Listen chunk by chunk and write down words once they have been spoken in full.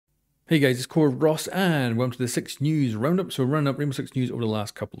Hey guys, it's Core Ross and welcome to the 6 News Roundup. So we're rounding up Rainbow Six News over the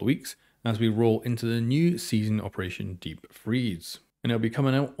last couple of weeks as we roll into the new season Operation Deep Freeze. And it'll be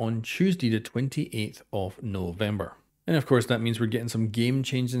coming out on Tuesday the 28th of November. And of course that means we're getting some game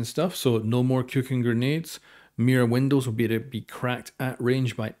changing stuff, so no more cooking grenades. Mirror windows will be able to be cracked at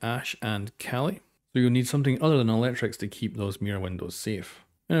range by Ash and Callie. So you'll need something other than electrics to keep those mirror windows safe.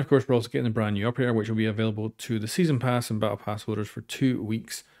 And of course we're also getting a brand new operator which will be available to the Season Pass and Battle Pass holders for 2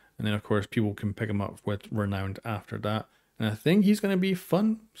 weeks. And then, of course, people can pick him up with Renowned after that. And I think he's going to be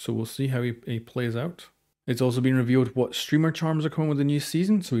fun, so we'll see how he plays out. It's also been revealed what streamer charms are coming with the new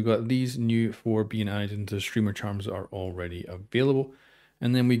season. So we've got these new 4 being added into streamer charms that are already available.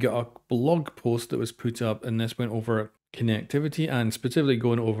 And then we got a blog post that was put up, and this went over connectivity and specifically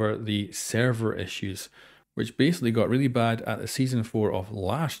going over the server issues, which basically got really bad at the season 4 of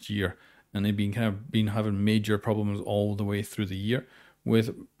last year. And they've been having major problems all the way through the year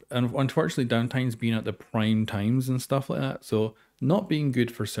with, and unfortunately, downtimes being at the prime times and stuff like that. So not being good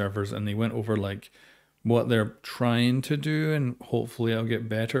for servers. And they went over like what they're trying to do, and hopefully it'll get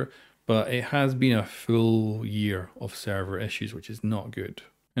better. But it has been a full year of server issues, which is not good.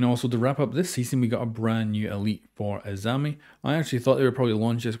 And also to wrap up this season, we got a brand new elite for Azami. I actually thought they would probably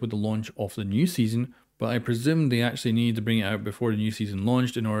launch this with the launch of the new season, but I presume they actually needed to bring it out before the new season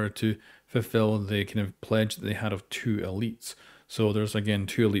launched in order to fulfill the kind of pledge that they had of 2 elites. So there's again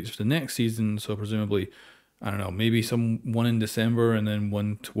 2 elites for the next season, so presumably, I don't know, maybe one in December and then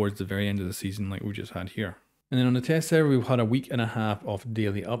one towards the very end of the season like we just had here. And then on the test server, we've had a week and a half of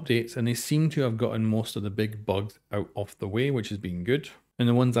daily updates, and they seem to have gotten most of the big bugs out of the way, which has been good. And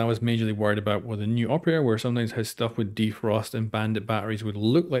the ones I was majorly worried about were the new operator, where sometimes his stuff with defrost and bandit batteries would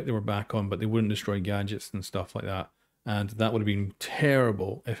look like they were back on, but they wouldn't destroy gadgets and stuff like that. And that would have been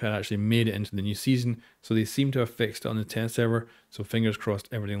terrible if it actually made it into the new season. So they seem to have fixed it on the test server. So fingers crossed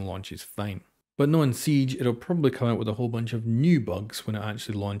everything launches fine. But knowing Siege, it'll probably come out with a whole bunch of new bugs when it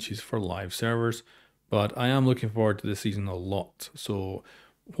actually launches for live servers. But I am looking forward to this season a lot. So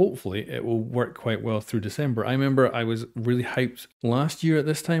hopefully it will work quite well through December. I remember I was really hyped last year at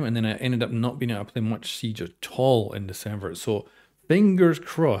this time, and then I ended up not being able to play much Siege at all in December. So fingers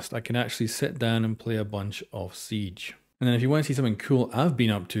crossed I can actually sit down and play a bunch of Siege. And then if you want to see something cool I've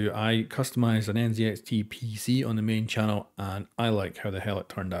been up to, I customized an NZXT PC on the main channel, and I like how the hell it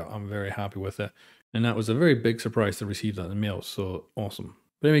turned out. I'm very happy with it. And that was a very big surprise to receive that in the mail, so awesome.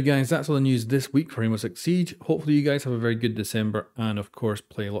 But anyway guys, that's all the news this week for Rainbow Six Siege. Hopefully you guys have a very good December, and of course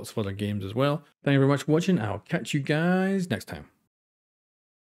play lots of other games as well. Thank you very much for watching. I'll catch you guys next time.